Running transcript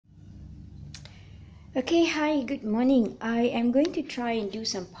Okay, hi, good morning. I am going to try and do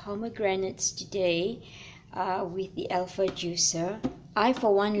some pomegranates today with the Alpha juicer. I,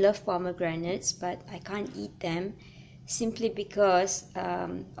 for one, love pomegranates, but I can't eat them simply because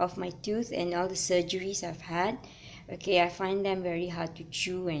of my tooth and all the surgeries I've had. Okay, I find them very hard to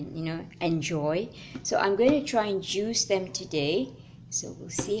chew and, enjoy. So I'm going to try and juice them today. So we'll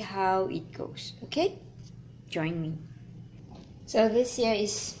see how it goes. Okay, join me. So this here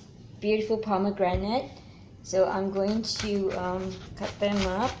is beautiful pomegranate. So I'm going to cut them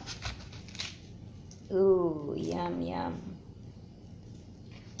up. Ooh, yum, yum.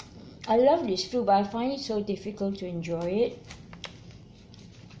 I love this fruit, but I find it so difficult to enjoy it.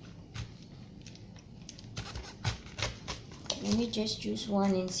 Let me just choose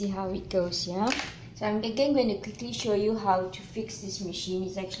one and see how it goes, yeah? So I'm again going to quickly show you how to fix this machine.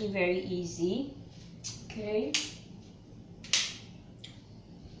 It's actually very easy. Okay.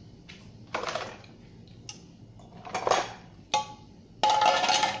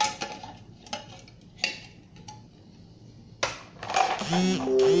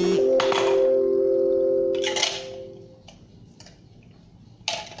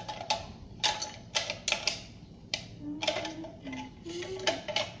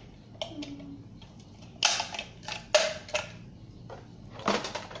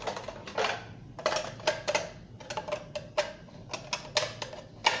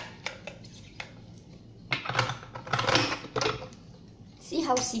 See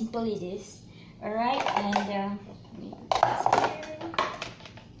how simple it is. Alright, and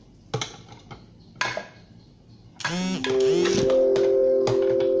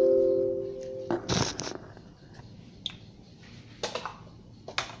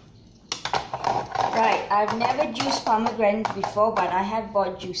right, I've never juiced pomegranates before, but I have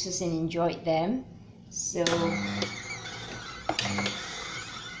bought juices and enjoyed them. So,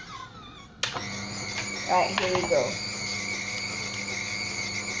 right, here we go.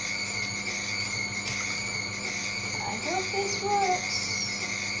 I hope this works.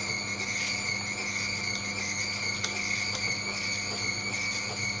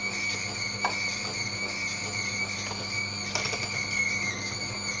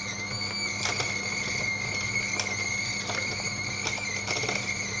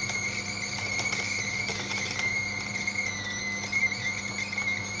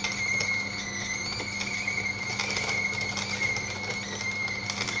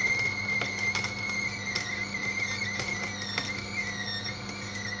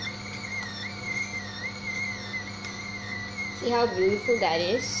 See how beautiful that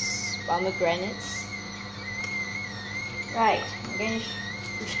is? Pomegranates. Right, I'm going to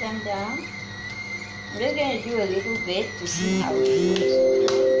push them down. I'm just going to do a little bit to see how it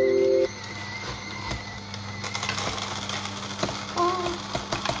goes. Oh.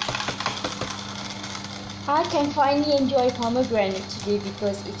 I can finally enjoy pomegranate today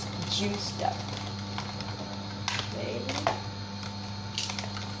because it's juiced up. Okay.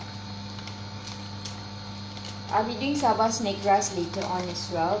 I'll be doing Sabah snake grass later on as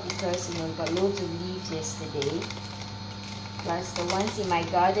well because we got loads of leaves yesterday. Plus the ones in my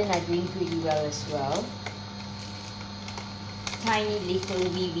garden are doing pretty well as well. Tiny little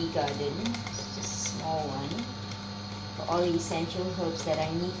wee garden. It's just a small one. For all the essential herbs that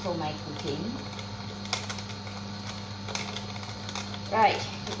I need for my cooking. Right,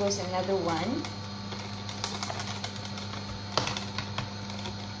 here goes another one.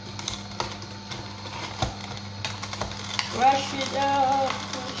 Brush it up,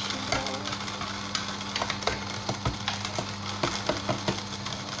 brush it up.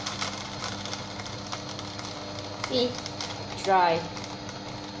 See, dry.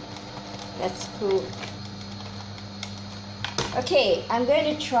 That's cool. Okay, I'm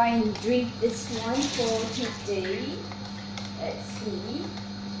going to try and drink this one for today. Let's see.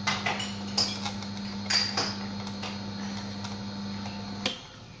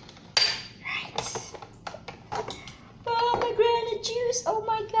 Juice. Oh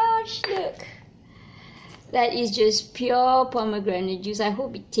my gosh, look. That is just pure pomegranate juice. I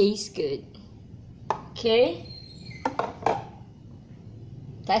hope it tastes good. Okay.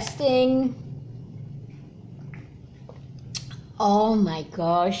 Testing. Oh my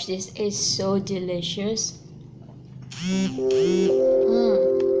gosh, this is so delicious.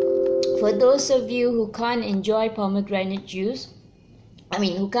 For those of you who can't enjoy pomegranate juice,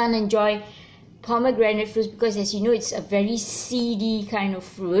 who can't enjoy pomegranate fruits because, as you know, it's a very seedy kind of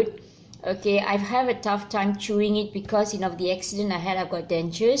fruit. Okay, I've had a tough time chewing it because of the accident I had. I've got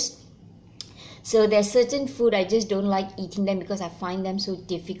dentures, so there's certain food I just don't like eating them because I find them so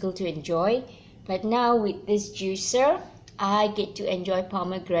difficult to enjoy. But now with this juicer, I get to enjoy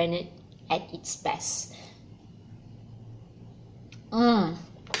pomegranate at its best.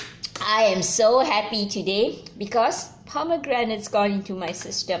 I am so happy today because pomegranate's gone into my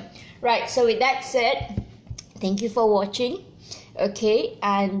system. Right, so with that said, thank you for watching. Okay,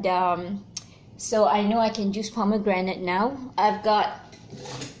 and so I know I can juice pomegranate now. I've got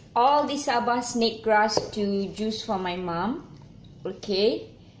all the Sabah snake grass to juice for my mom. Okay,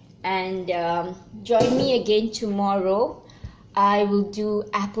 and join me again tomorrow. I will do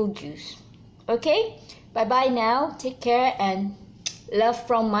apple juice. Okay, bye bye now. Take care and love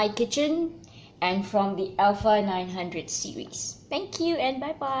from my kitchen and from the Alpha 900 series. Thank you and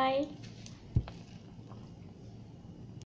bye bye.